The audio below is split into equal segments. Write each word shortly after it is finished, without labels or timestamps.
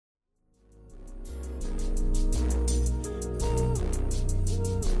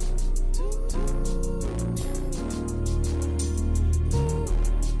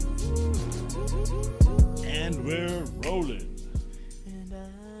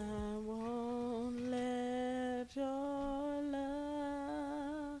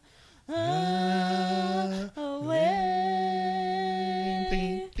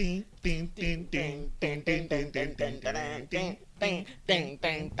I'm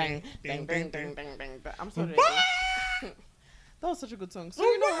sorry. That was such a good song. So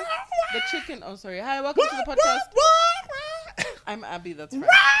you know the chicken. Oh, sorry. Hi, welcome to the podcast. I'm Abby. That's right.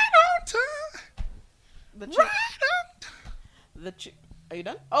 The chick. Are you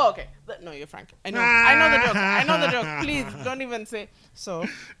done? Oh, okay. No, you're Frank. I know the joke. Please don't even say so.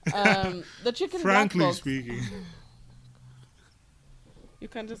 The chicken. Frankly black box. speaking, You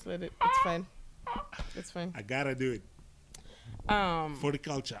can just let it. It's fine. It's fine. I gotta do it for the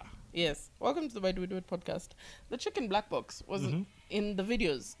culture. Yes. Welcome to the Why Do We Do It podcast. The chicken black box was in the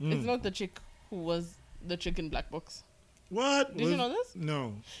videos. It's not the chick who was the chicken black box. What? Did you know this?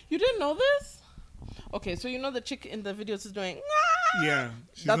 No. You didn't know this? Okay, so you know the chick in the videos is doing. Yeah,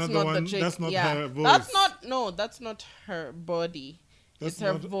 she's That's not the not one. the chick. That's not her voice. That's not her body. That's it's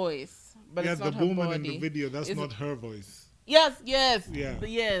her not- voice, but yeah, it's not the her woman body. in the video. That's Is not it- her voice. Yes, Yeah.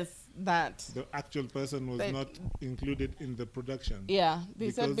 that. The actual person was They- not included in the production. Yeah,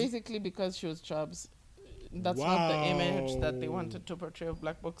 they said Because- basically because she was chubs. That's not the image that they wanted to portray of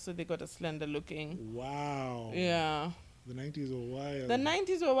black box, so they got a slender looking. Wow. Yeah. The 90s were wild. The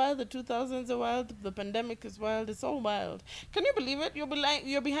 90s were wild, the 2000s are wild, the pandemic is wild, it's all wild. Can you believe it? You're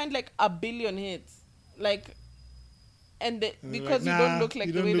behind like a billion hits. Like, and they're because like, you don't "Nah, look like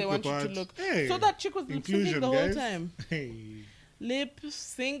you the don't way they look want the you to part." look. Hey, So that chick was lip syncing inclusion, the whole guys. time. Hey. Lip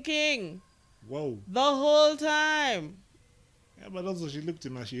syncing Whoa. the whole time. Yeah, but also she looked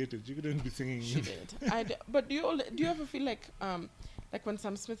emaciated. She couldn't be singing. She did. But do you ever feel like when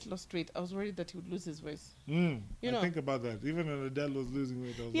Sam Smith lost weight, I was worried that he would lose his voice. You know. think about that. Even when Adele was losing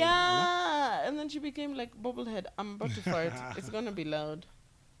weight, I was Yeah, and then she became like bobblehead. I'm about to fart. It's gonna be loud.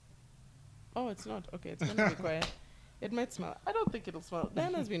 Oh, it's not. Okay, it's gonna be quiet. It might smell. I don't think it'll smell.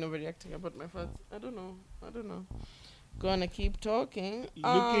 Diana's been overreacting about my farts. I don't know. Gonna keep talking.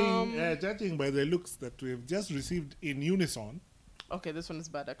 Judging by the looks that we've just received in unison. Okay, this one is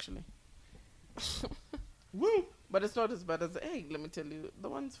bad actually. Woo! But it's not as bad as the egg, let me tell you. The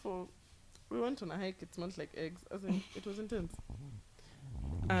ones we went on a hike, it smelled like eggs. As in, it was intense.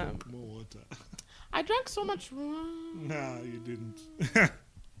 Drink more water. I drank so much. Nah, you didn't.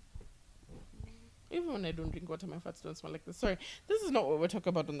 Even when I don't drink water, my farts don't smell like this. Sorry, this is not what we're talking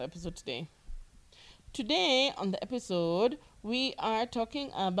about on the episode today. Today, on the episode, we are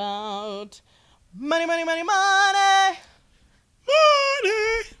talking about money. Money! I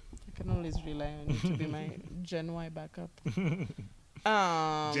can always rely on you to be my Gen Y backup.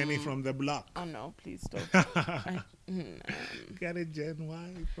 Jenny from the block. Oh no, please stop. Get it, Gen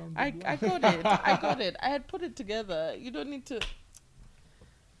Y from the I block. got it. I had put it together. You don't need to.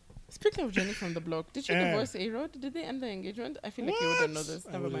 Speaking of Jenny from the block, did she divorce A-Rod? Did they end their engagement? I feel like you wouldn't know this.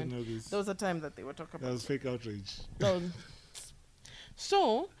 I Never wouldn't mind. know this. There was a time that they were talking That about. was fake outrage.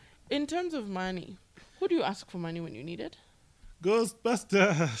 So, in terms of money, who do you ask for money when you need it?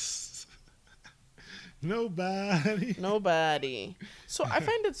 Ghostbusters. Nobody. So I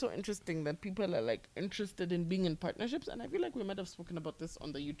find it so interesting that people are like interested in being in partnerships, and I feel like we might have spoken about this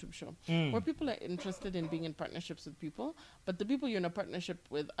on the YouTube show, where people are interested in being in partnerships with people, but the people you're in a partnership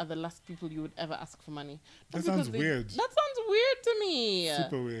with are the last people you would ever ask for money. That Not sounds because weird. That sounds weird to me.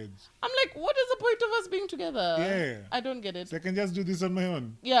 Super weird. I'm like, what is the point of us being together? Yeah. I don't get it. So I can just do this on my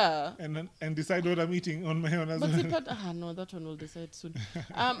own. Yeah. And decide what I'm eating on my own as But well. no, that one will decide soon.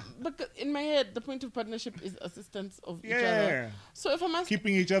 But in my head, the point of partnership is assistance of each other. Yeah. So if I'm asking,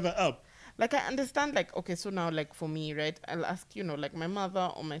 Keeping each other up. like, I understand, like, okay, so now, like, for me, right, I'll ask, like, my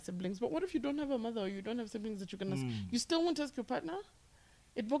mother or my siblings. But what if you don't have a mother or you don't have siblings that you can ask? You still won't ask your partner?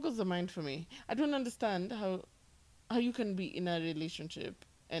 It boggles the mind for me. I don't understand how you can be in a relationship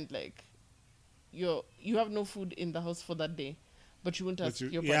and, like, you have no food in the house for that day, but you won't ask your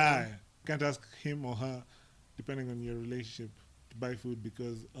partner. Yeah. Can't ask him or her, depending on your relationship, to buy food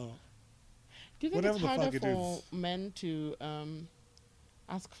because Do you think whatever it's the harder fuck it for is. men to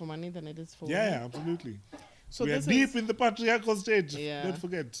ask for money than it is for yeah, women? absolutely. So we are this deep is, in the patriarchal stage. Yeah. Don't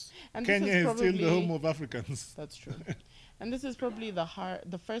forget. and this Kenya is is still the probably- home of Africans. That's true. And this is probably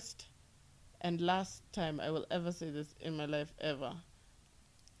the first and last time I will ever say this in my life ever.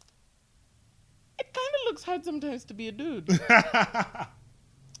 It kind of looks hard sometimes to be a dude.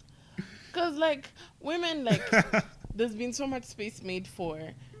 Because, like, women, like, there's been so much space made for,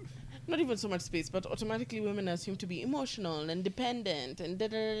 not even so much space, but automatically women are assumed to be emotional and dependent and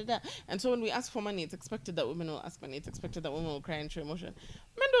da-da-da-da. And so when we ask for money, it's expected that women will ask money. It's expected that women will cry and show emotion.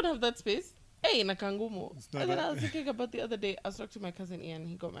 Men don't have that space. Hey, nakangumo. not And then that- I was thinking about the other day, I was talking to my cousin Ian,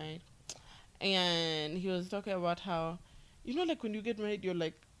 he got married. And he was talking about how, like when you get married, you're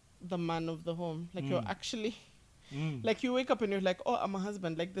like the man of the home. Like you're actually... Like you wake up and you're like, oh, I'm a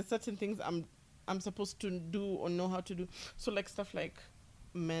husband. Like there's certain things I'm I'm supposed to do or know how to do. So like stuff like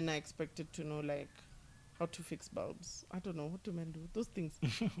men are expected to know like how to fix bulbs. I don't know, what do men do? Those things.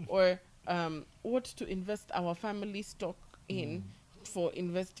 Or what to invest our family stock in for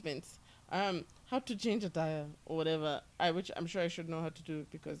investments. How to change a tire or whatever. Which I'm sure I should know how to do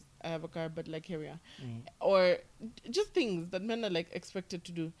because I have a car, but like here we are. Or just things that men are like expected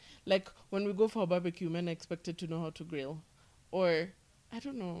to do. Like when we go for a barbecue, men are expected to know how to grill. Or I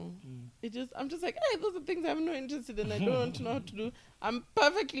don't know. I'm just like, hey, those are things I'm not interested in. I don't want to know how to do. I'm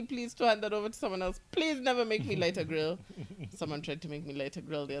perfectly pleased to hand that over to someone else. Please never make me light a grill. Someone tried to make me light a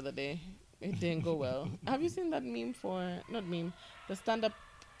grill the other day. It didn't go well. Have you seen that the stand-up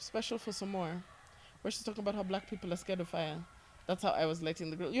special for Samore, where she's talking about how black people are scared of fire? That's how I was lighting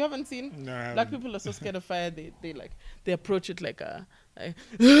the grill. You haven't seen? No, I haven't. Black people are so scared of fire. They approach it like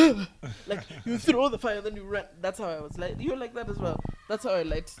like you throw the fire, then you run. That's how I was like. You're like that as well. That's how I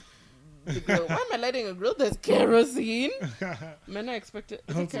light the grill. Why am I lighting a grill? There's kerosene. Men are expected.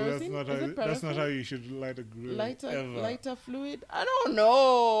 Is it kerosene? That's not how you should light a grill. Lighter fluid. I don't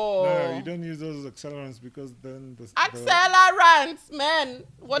know. No, you don't use those accelerants because then accelerants, man.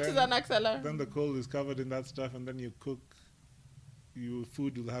 What is an accelerant? Then the coal is covered in that stuff, and then you cook. Your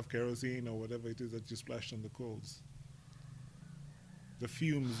food will have kerosene or whatever it is that you splashed on the coals. The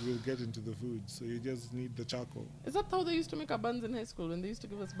fumes will get into the food, so you just need the charcoal. Is that how they used to make our buns in high school, when they used to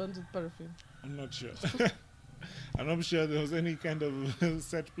give us buns with paraffin? I'm not sure. I'm not sure there was any kind of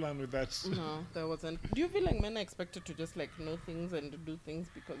set plan with that. No, there wasn't. Do you feel like men are expected to just like know things and do things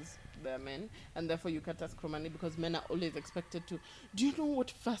because they're men, and therefore you can't ask for money because men are always expected to? Do you know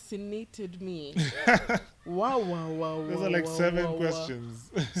what fascinated me? Wow. Those are like seven questions.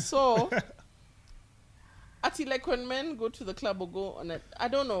 So, actually, like when men go to the club or go on it, I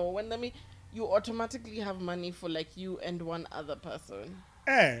don't know, you automatically have money for like you and one other person.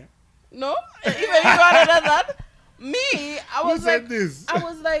 No? Even you wanted that? Me, I was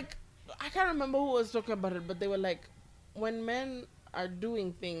like, I can't remember who was talking about it, but they were like, when men are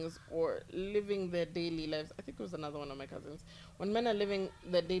doing things or living their daily lives, I think it was another one of my cousins, when men are living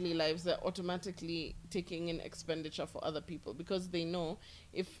their daily lives, they're automatically taking in expenditure for other people because they know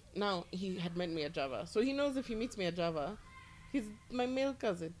now he had met me at Java. So he knows if he meets me at Java, he's my male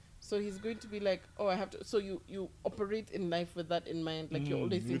cousin. So he's going to be like, oh, I have to. So you operate in life with that in mind. Like you're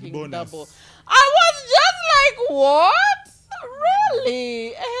always thinking double. I was just like, what?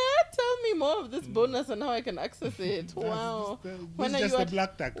 Really? Tell me more of this bonus and how I can access it. Wow. When are you at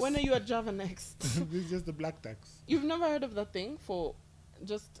black tax? When are you at Java next? This is just the black tax. You've never heard of that thing for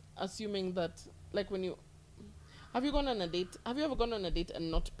just assuming that, like when you... Have you gone on a date? Have you ever gone on a date and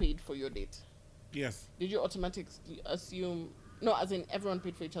not paid for your date? Yes. Did you automatically assume... No, as in everyone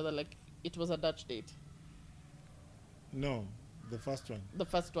paid for each other, like it was a Dutch date? No, the first one. The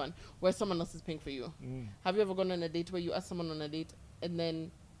first one, where someone else is paying for you. Have you ever gone on a date where you ask someone on a date and then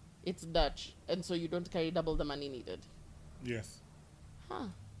it's Dutch, and so you don't carry double the money needed? Yes. Huh.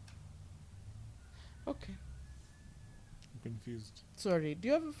 Okay. I'm confused. Sorry, do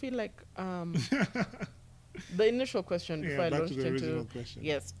you ever feel like... the initial question before I launched into... Back to the original question.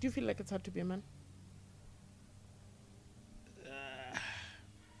 Yes. Do you feel like it's hard to be a man?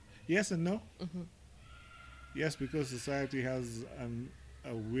 Yes and no. Yes, because society has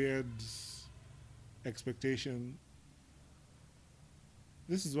a weird expectation.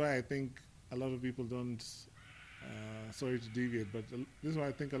 This is why I think a lot of people don't, sorry to deviate, but this is why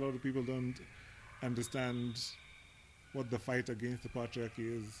I think a lot of people don't understand what the fight against the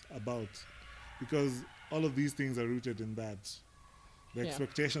patriarchy is about. Because all of these things are rooted in that. The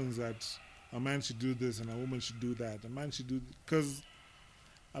expectations that a man should do this and a woman should do that. A man should do... Because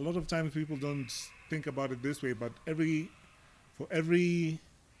a lot of times people don't think about it this way, but for every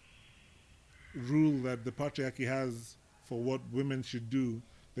rule that the patriarchy has for what women should do,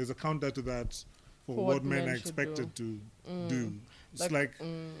 there's a counter to that for what men are expected to do. It's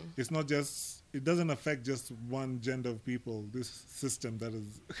it's not just... It doesn't affect just one gender of people. This system that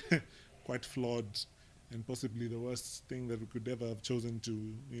is quite flawed and possibly the worst thing that we could ever have chosen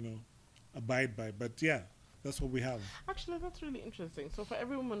to, abide by. But yeah, that's what we have. Actually, that's really interesting. So for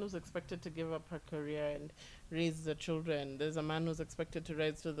every woman who's expected to give up her career and raise the children, there's a man who's expected to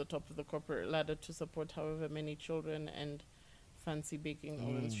rise to the top of the corporate ladder to support however many children and fancy baking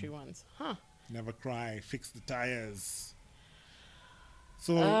ovens she wants. Huh. Never cry. Fix the tires.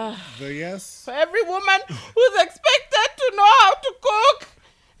 So, yes. For every woman who's expected to know how to cook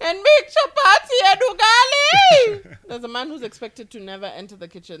and make chapati and ugali, there's a man who's expected to never enter the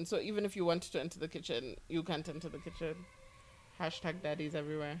kitchen. So even if you want to enter the kitchen, you can't enter the kitchen. Hashtag daddies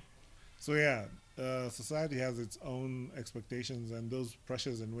everywhere. So yeah, society has its own expectations, and those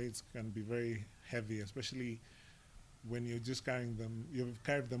pressures and weights can be very heavy, especially when you're just carrying them. You've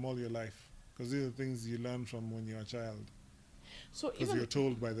carried them all your life, because these are things you learn from when you're a child. So Because you're even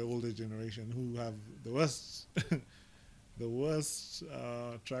told by the older generation who have the worst, the worst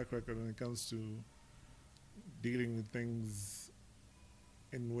track record when it comes to dealing with things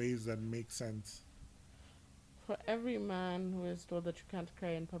in ways that make sense. for every man who is told that you can't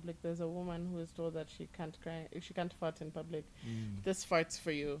cry in public, there's a woman who is told that she can't cry, she can't fart in public. This farts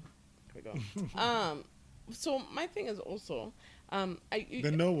for you. Here we go. So my thing is also,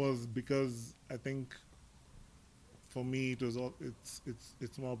 The no was because I think for me it was all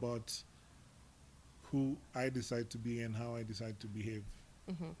it's more about who I decide to be and how I decide to behave,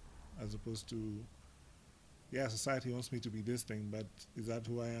 as opposed to yeah, society wants me to be this thing, but is that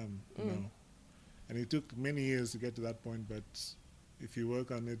who I am? No. And it took many years to get to that point, but if you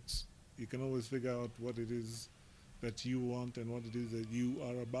work on it, you can always figure out what it is that you want and what it is that you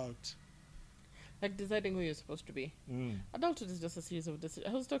are about. like deciding who you're supposed to be. Adulthood is just a series of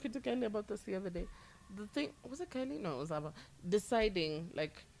decisions. I was talking to Kylie about this the other day. The thing, was it Kylie? No, it was Abba. Deciding,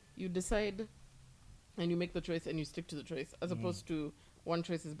 like, you decide and you make the choice and you stick to the choice, as opposed to one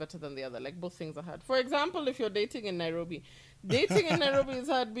choice is better than the other. Like, both things are hard. For example, if you're dating in Nairobi, dating in Nairobi is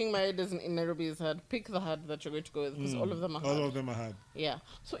hard, being married in Nairobi is hard. Pick the hard that you're going to go with, because all of them are hard. All of them are hard. Yeah.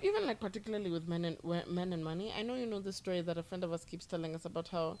 So even like particularly with men and money, I know you know the story that a friend of us keeps telling us about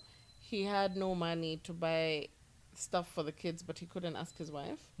how he had no money to buy stuff for the kids, but he couldn't ask his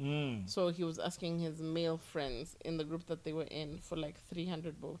wife. So he was asking his male friends in the group that they were in for like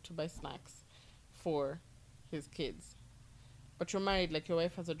 300 bob to buy snacks for his kids. But you're married, like your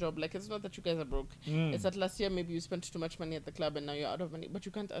wife has a job. Like, it's not that you guys are broke. It's that last year maybe you spent too much money at the club and now you're out of money. But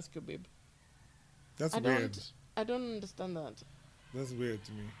you can't ask your babe. That's I weird. I don't understand that. That's weird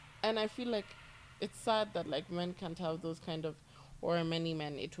to me. And I feel like it's sad that like men can't have those kind of, or many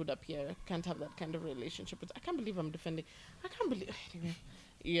men, it would appear, can't have that kind of relationship. I can't believe I'm defending. I can't believe. Anyway,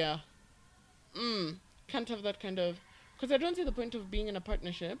 yeah. Can't have that kind of, because I don't see the point of being in a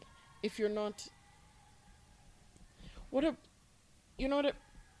partnership if you're not. You know what?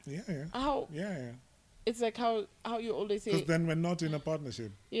 Yeah. How Yeah. it's like how you always say. Because then we're not in a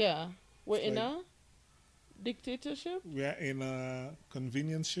partnership. Yeah, we're It's in like- a dictatorship. We're in a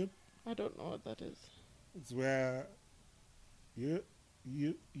convenience ship. I don't know what that is. It's where you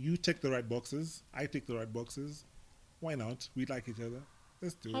tick the right boxes, I tick the right boxes. Why not? We like each other.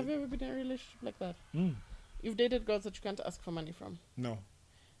 Let's do Have it. you ever been in a relationship like that? You've dated girls that you can't ask for money from. No.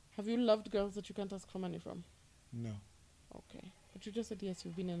 Have you loved girls that you can't ask for money from? No. Okay. But you just said yes,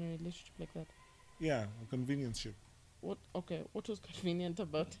 you've been in a relationship like that. Yeah, a convenience ship. What? Okay. What was convenient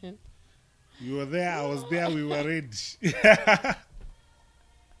about it? You were there, I was there, we were ready.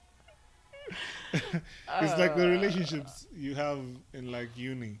 It's like the relationships you have in like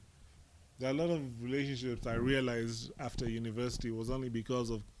uni. There are a lot of relationships I realized after university was only because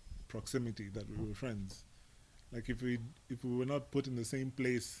of proximity that we were friends. Like if we were not put in the same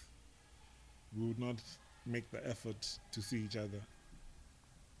place, we would not make the effort to see each other.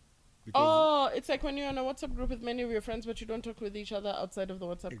 Because Oh, it's like when you're in a WhatsApp group with many of your friends, but you don't talk with each other outside of the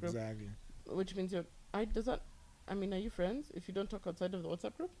WhatsApp group. exactly. Which means you're. Are you friends if you don't talk outside of the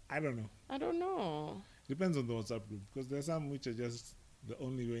WhatsApp group? I don't know. I don't know. Depends on the WhatsApp group because there's some which are just the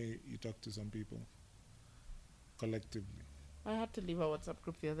only way you talk to some people collectively. I had to leave our WhatsApp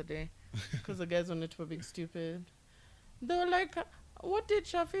group the other day because the guys on it were being stupid. They were like, what did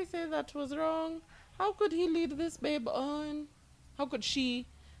Shafi say that was wrong? How could he lead this babe on? How could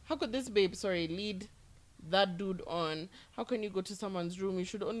this babe, lead that dude on? How can you go to someone's room? You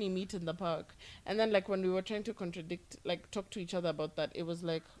should only meet in the park. And then like when we were trying to talk to each other about that, it was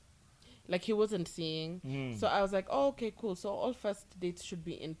like he wasn't seeing. So I was like, oh, okay, cool. So all first dates should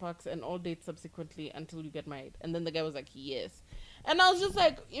be in parks and all dates subsequently until you get married. And then the guy was like, yes. And I was just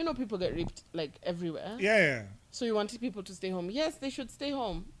like, people get raped like everywhere. Yeah. So you wanted people to stay home. Yes, they should stay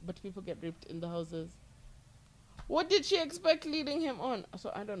home. But people get raped in the houses. What did she expect leading him on?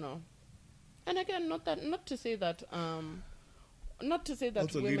 So I don't know. And again, not to say that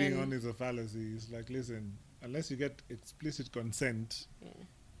Also, women, leading on is a fallacy. It's like, listen, unless you get explicit consent,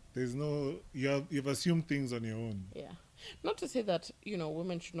 there's no, you've assumed things on your own. Yeah. Not to say that,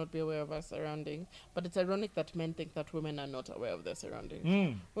 women should not be aware of our surroundings, but it's ironic that men think that women are not aware of their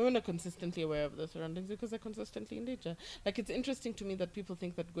surroundings. Women are consistently aware of their surroundings because they're consistently in danger. Like, it's interesting to me that people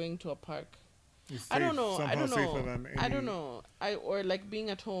think that going to a park It's I don't safe, know. I somehow don't safer know. than I don't any- know. Or like being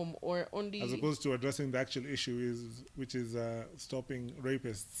at home or only. As opposed to addressing the actual issue, which is stopping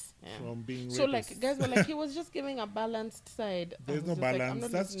rapists Yeah. from being rapists. So like guys were like he was just giving a balanced side. I There's was no just like, I'm balance.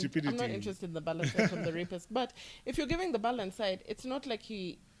 not That's listening- I'm not stupidity. interested in the balance side from the rapist. But if you're giving the balance side, it's not like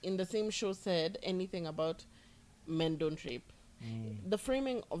he in the same show said anything about men don't rape. The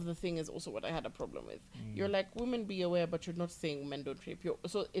framing of the thing is also what I had a problem with. You're like, women be aware, but you're not saying men don't rape.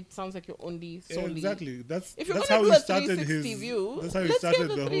 So it sounds like you're only Yeah, solely. exactly. That's If you're that's gonna how do he a started 360 his. view, That's how he let's started get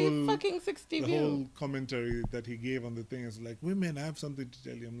the the whole 60 the view. whole commentary that he gave on the thing. Is like, women, I have something to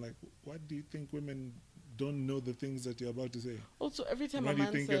tell you. I'm like, what do you think women don't know the things that you're about to say? Also, every time Why a do you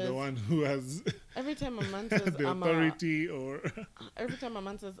man think you're the says, one who has every time a man says, the I'm authority or every time a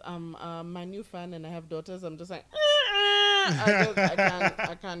man says, I'm my new fan and I have daughters, I'm just like,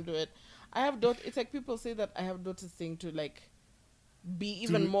 I can't do it. I have daughters. It's like people say that I have daughters saying to like be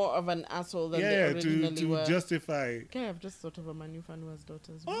even more of an asshole than they originally to were. justify. Okay, I've just thought of a man new fan who has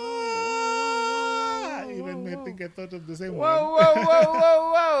daughters. Even I think I thought of the same Whoa, one. whoa, whoa,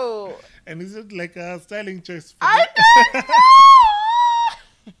 whoa, whoa! And is it like a styling choice? For I them? don't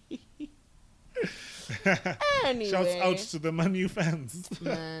know. Anyway, Shouts out to the Manu fans.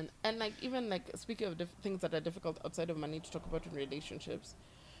 man, and like even like speaking of things that are difficult outside of money to talk about in relationships,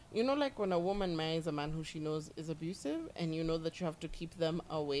 you know, like when a woman marries a man who she knows is abusive, and you know that you have to keep them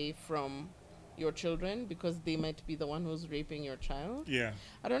away from your children because they might be the one who's raping your child. Yeah.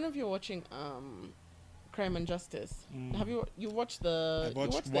 I don't know if you're watching Crime and Justice. Have you watched the I've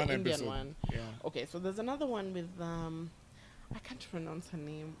watched the one Indian episode. one? Yeah. Okay, so there's another one with I can't pronounce her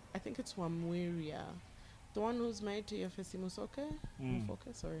name. I think it's Wamwiria. The one who's married to Yafesi Musoke?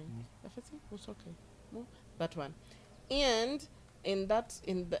 Mufoke, sorry. Yafesi Musoke. No? That one. And in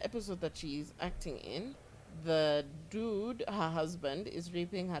the episode that she's acting in, the dude, her husband, is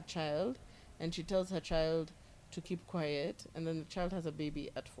raping her child, and she tells her child to keep quiet, and then the child has a baby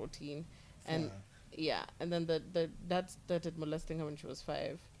at 14. And Fuck. yeah, and then the dad started molesting her when she was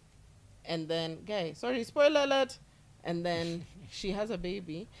 5. And then, sorry, spoiler alert. And then she has a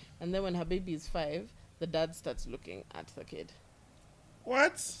baby, and then when her baby is 5, the dad starts looking at the kid.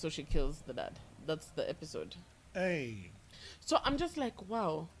 What? So she kills the dad. That's the episode. Hey. So I'm just like,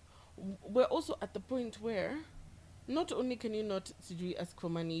 wow. We're also at the point where not only can you not ask for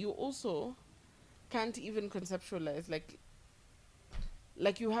money, you also can't even conceptualize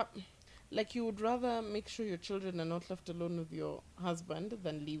like you have. Like, you would rather make sure your children are not left alone with your husband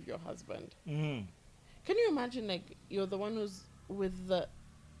than leave your husband. Mm. Can you imagine, like, you're the one who's with the,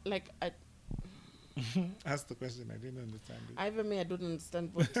 like, Ask the question. I didn't understand it. either me, I don't understand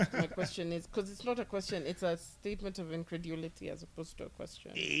what my question is, because it's not a question, it's a statement of incredulity as opposed to a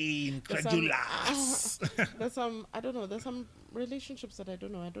question. Incredulous. There's some, I don't know, there's some relationships that I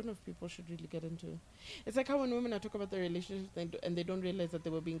don't know if people should really get into. It's like how when women are talking about their relationships and they don't realize that they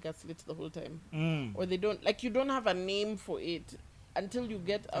were being gaslit the whole time. Or they don't, like, you don't have a name for it until you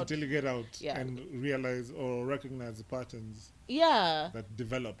get out. Until you get out Yeah. and realize or recognize the patterns Yeah. that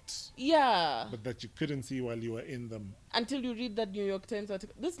developed, Yeah. but that you couldn't see while you were in them. Until you read that New York Times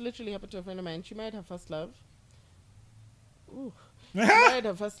article. This literally happened to a friend of mine. She married her first love. Ooh. She married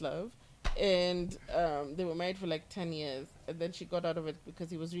her first love. And they were married for like 10 years. And then she got out of it because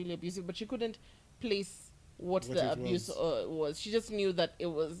he was really abusive. But she couldn't place what What the it abuse was. She just knew that it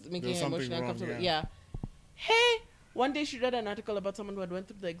was making was her something emotionally wrong, uncomfortable. yeah. Hey! One day she read an article about someone who had gone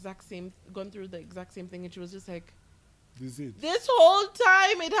through the exact same thing. And she was just like, This is it. this whole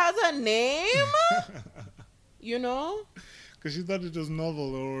time it has a name? You know? Because she thought it was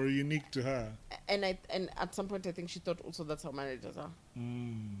novel or unique to her. And at some point I think she thought also that's how marriages are.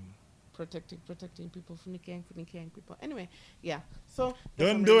 Protecting people, funiking people. Anyway, yeah. So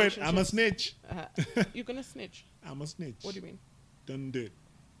there's Don't some do it. I'm a relationships- snitch. You're gonna snitch. I'm a snitch. What do you mean? Don't do it.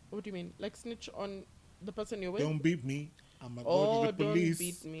 What do you mean? Like snitch on the person you're with? Don't beat me. I'm going Oh, to the don't police.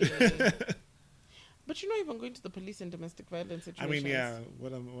 beat me. But you're not even going to the police in domestic violence I situations. mean, yeah.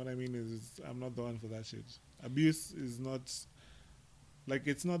 What I mean is, I'm not the one for that shit. Abuse is not like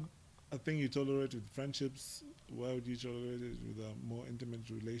it's not a thing you tolerate with friendships. Why would you tolerate it with a more intimate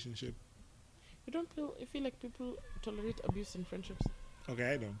relationship? You don't feel like people tolerate abuse in friendships.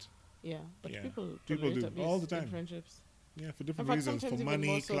 Okay, I don't. Yeah, but Yeah. people People tolerate do, abuse all the in time. friendships. Yeah, for In different fact, reasons. For sometimes even money,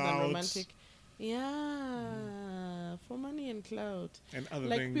 more so than clout, romantic. Yeah, for money and clout. and other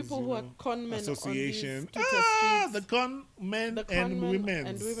Like things. people who are con men association. on these Twitter streets. The con men The con and men women.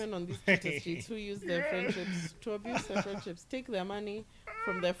 and women on these Twitter streets who use their friendships to abuse their friendships, take their money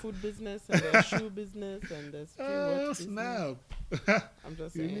from their food business and their shoe business and their street watch business. Snap! I'm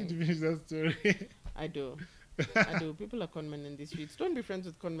just You saying. need to finish that story. I do. I do. People are conmen in these streets. Don't be friends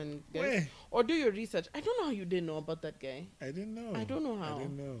with conmen, guys. Wait, Or do your research. I don't know how you didn't know about that guy. I didn't know. I don't know how. I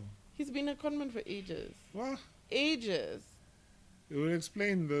didn't know. He's been a conman for ages. Well, Ages. it would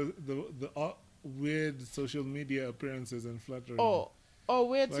explain the weird social media appearances and fluttering. Oh,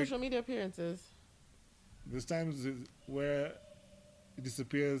 weird Like- social media appearances. There's times where it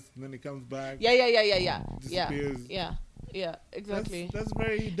disappears and then it comes back. Yeah. Disappears. Yeah, exactly. That's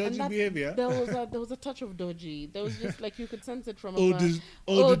very dodgy behavior. There was a touch of dodgy. There was just like you could sense it from Oh, afar. the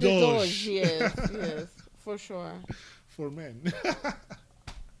the doge. doge. Yes, for sure. For men.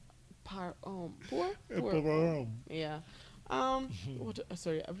 Poor. Yeah. What?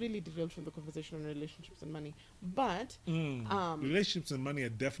 Sorry, I've really derailed from the conversation on relationships and money. But Relationships and money are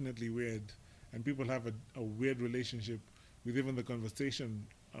definitely weird, and people have a weird relationship with even the conversation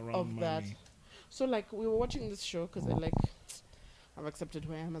around of money. that, so like we were watching this show because I've accepted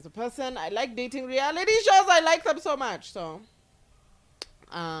who I am as a person. I like dating reality shows. I like them so much. So,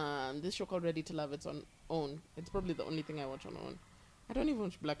 this show called Ready to Love. It's on OWN. It's probably the only thing I watch on OWN. I don't even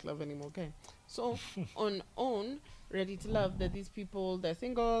watch Black Love anymore. Okay, so on OWN, Ready to Love, there are these people. They're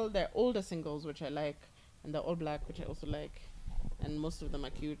single. They're older singles, which I like, and they're all black, which I also like, and most of them are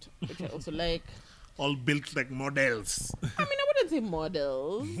cute, which I also like. All built like models. I mean, I wouldn't say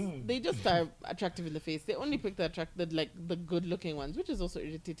models. They just are attractive in the face. They only pick the good-looking ones, which is also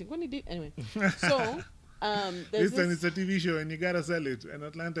irritating. When he did anyway. So, there's Listen, this, it's a TV show and you gotta sell it. And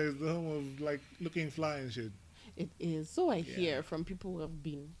Atlanta is the home of like looking fly and shit. it is. So I hear from people who have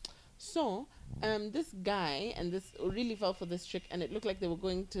been. So, this guy and this really fell for this chick, and it looked like they were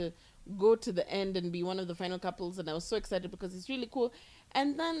going to go to the end and be one of the final couples, and I was so excited because it's really cool.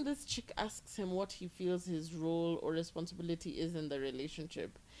 And then this chick asks him what he feels his role or responsibility is in the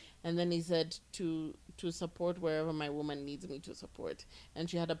relationship. And then he said to support wherever my woman needs me to support. And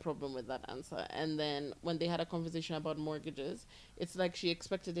she had a problem with that answer. And then when they had a conversation about mortgages, it's like she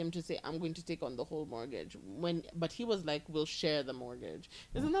expected him to say, I'm going to take on the whole mortgage. But he was like, we'll share the mortgage.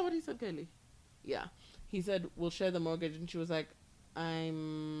 Isn't that what he said, Kylie? Yeah. He said, we'll share the mortgage. And she was like,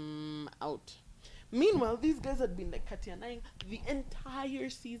 I'm out. Meanwhile, these guys had been like Katianaing the entire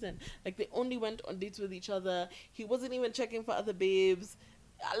season. Like they only went on dates with each other. He wasn't even checking for other babes.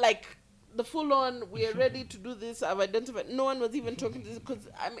 Like the full on, we are ready to do this. I've identified. No one was even talking to this because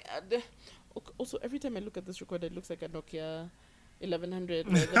I mean. Also, every time I look at this record, it looks like a Nokia 1100.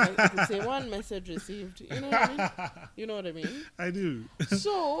 Where I could say one message received. You know what I mean? You know what I mean? I do.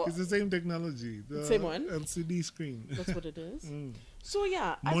 So It's the same technology. The same one? LCD screen. that's what it is. Mm. So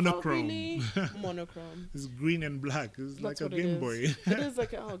yeah, Monochrome. I felt really monochrome. It's green and black. It's That's like a what Game it Boy. is. It is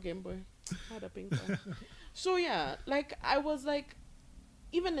like a Game Boy. I had a pink one. So yeah, like I was like,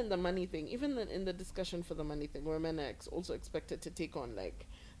 even in the money thing, even in the discussion for the money thing, where men are also expected to take on like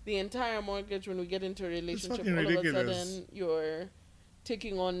the entire mortgage when we get into a relationship. fucking All ridiculous. of a sudden, you're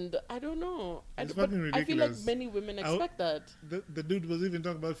taking on I don't know. It's But fucking I feel like ridiculous. many women expect that. The dude was even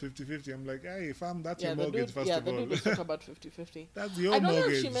talking about 50-50. I'm like, hey, fam, that's Yeah, your the mortgage, dude, first yeah, of the all. dude was talking about 50-50. That's your I don't mortgage.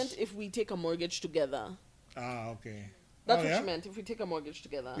 know if she meant if we take a mortgage together. Ah, okay. That's Oh, what yeah? she meant. If we take a mortgage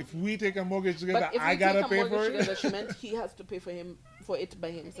together. If we take a mortgage together, But if I we gotta take a pay for mortgage it. together, she meant he has to pay for it by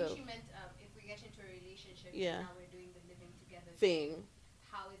I think himself. she meant if we get into a relationship, Yeah. now we're doing the living together Thing.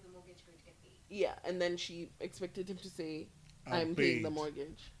 How is the mortgage going to get paid? Yeah, and then she expected him to say, I'm "I'm paying the paid.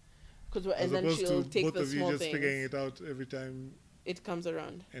 mortgage," As and then opposed she'll to take both the of you small just figuring things. it out every time. It comes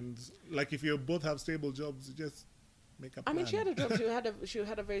around. And like if you both have stable jobs, you just make a I plan. mean, she had a job. She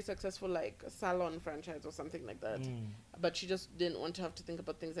had a very successful like salon franchise or something like that. But she just didn't want to have to think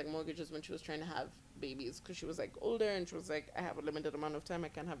about things like mortgages when she was trying to have babies because she was like older and she was like, I have a limited amount of time. I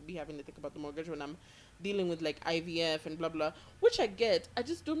can't be having to think about the mortgage when I'm dealing with like IVF and blah blah. Which I get. I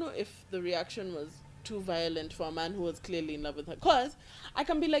just don't know if the reaction was too violent for a man who was clearly in love with her. Cause I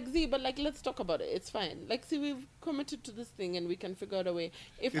can be like, Z, but like let's talk about it. It's fine. Like, see, we've committed to this thing and we can figure out a way.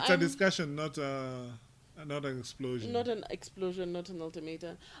 If It's a discussion, not an explosion. not an explosion, not an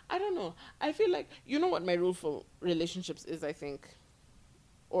ultimatum. I don't know. I feel like, you know what my rule for relationships is, I think,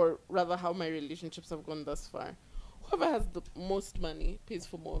 or rather how my relationships have gone thus far. Whoever has the most money pays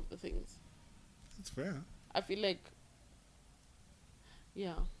for more of the things. It's fair. I feel like,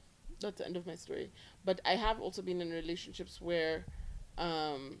 yeah, that's the end of my story. But I have also been in relationships where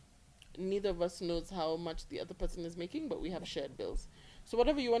neither of us knows how much the other person is making, but we have shared bills. So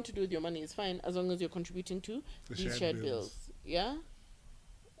whatever you want to do with your money is fine, as long as you're contributing to The these shared bills. Yeah?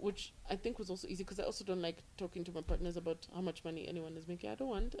 Which I think was also easy, because I also don't like talking to my partners about how much money anyone is making. I don't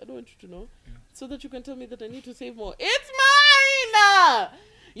want you to know. Yeah. So that you can tell me that I need to save more. It's mine!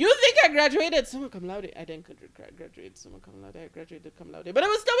 You think I graduated summa cum laude? I didn't graduate summa cum laude. I graduated cum laude. But I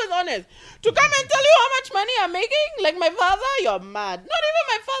was still with honors. To come and tell you how much money I'm making? Like my father? You're mad. Not even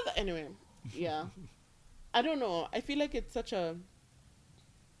my father. Anyway, yeah. I don't know. I feel like it's such a...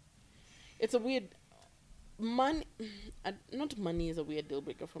 It's a weird... Money... Not money is a weird deal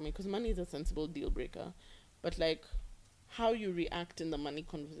breaker for me, because money is a sensible deal breaker. But like, how you react in the money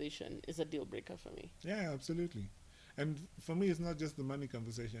conversation is a deal breaker for me. Yeah, absolutely. And for me, it's not just the money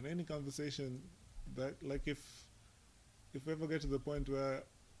conversation. Any conversation that, like, if we ever get to the point where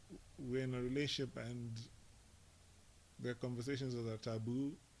we're in a relationship and there are conversations that are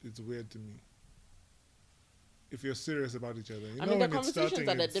taboo, it's weird to me. If you're serious about each other, I mean, the conversations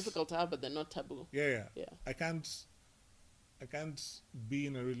that are difficult to have, but they're not taboo. Yeah. Yeah. I can't be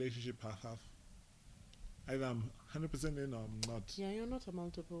in a relationship half-half. Either I'm 100% in or I'm not. Yeah, you're not a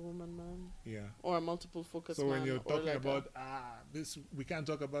multiple woman man. Yeah. Or a multiple focus man. So when you're talking like about this, we can't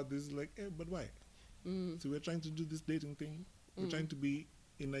talk about this. Like, but why? So we're trying to do this dating thing. We're trying to be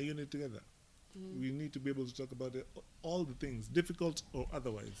in a unit together. We need to be able to talk about it, all the things, difficult or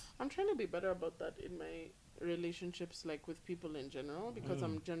otherwise. I'm trying to be better about that in my relationships, like with people in general, because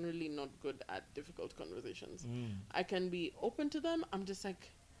I'm generally not good at difficult conversations. I can be open to them. I'm just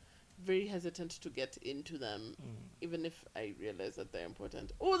like very hesitant to get into them, even if I realize that they're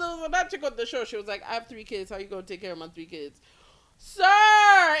important. Oh, there was that chick on the show. She was like, I have 3 kids. How you going to take care of my 3 kids? Sir,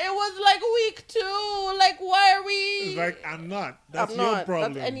 it was like week 2. Like, why are we... It's like, I'm not. That's I'm your not.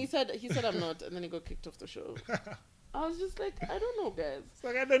 problem. And he said I'm not. And then he got kicked off the show. I was just like, I don't know, guys. It's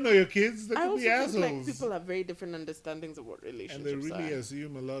like, I don't know your kids. They I could also be think assholes. like people have very different understandings of what relationships And they really are.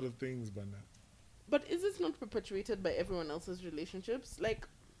 assume a lot of things, Bana. But is this not perpetuated by everyone else's relationships? Like,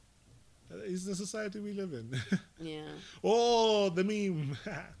 It's the society we live in. yeah. Oh, the meme.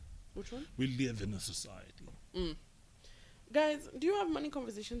 Which one? We live in a society. Guys, do you have money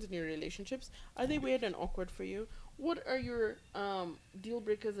conversations in your relationships? Are they weird and awkward for you? What are your deal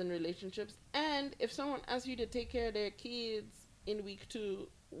breakers in relationships? And if someone asks you to take care of their kids in week 2,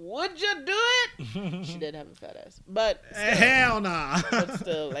 would you do it? She did have a fat ass. But still, Hell nah. but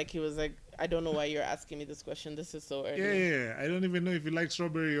still, like, he was like, I don't know why you're asking me this question. This is so early. Yeah. I don't even know if you like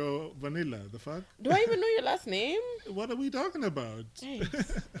strawberry or vanilla. The fuck? Do I even know your last name? What are we talking about?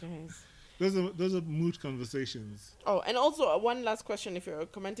 Guys. Those are mood conversations. Oh, and also one last question if you're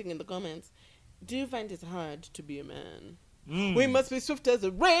commenting in the comments. Do you find it hard to be a man? We must be swift as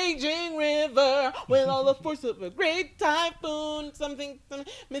a raging river with all the force of a great typhoon. Something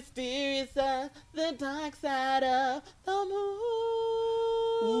mysterious as the dark side of the moon.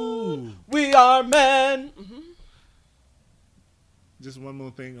 Ooh. We are men. Just one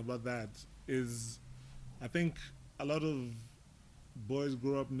more thing about that is, I think a lot of boys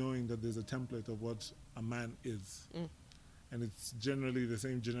grow up knowing that there's a template of what a man is. And it's generally the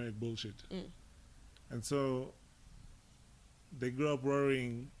same generic bullshit. And so they grow up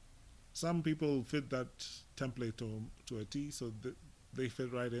worrying. Some people fit that template to a T, so they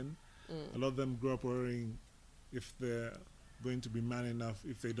fit right in. A lot of them grow up worrying if they're going to be man enough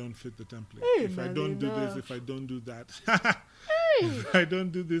if they don't fit the template. Hey, if I don't do this, if I don't do that. If I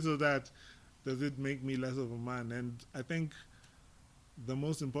don't do this or that, does it make me less of a man? And I think the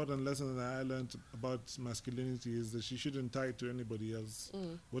most important lesson that I learned about masculinity is that you shouldn't tie it to anybody else.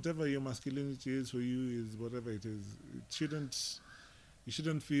 Whatever your masculinity is for you is whatever it is. You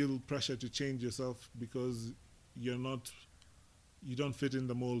shouldn't feel pressure to change yourself because you don't fit in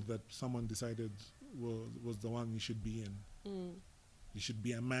the mold that someone decided was the one you should be in. You should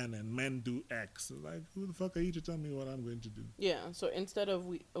be a man and men do X. Like, who the fuck are you to tell me what I'm going to do? Yeah, so instead of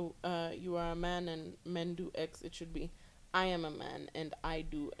you are a man and men do X, it should be I am a man and I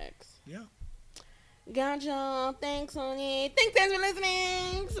do X. Yeah. Gotcha. Thanks, Sonny. Thanks, guys, for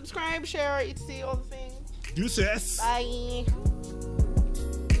listening. Subscribe, share, etc. All the things. Deuces. Bye.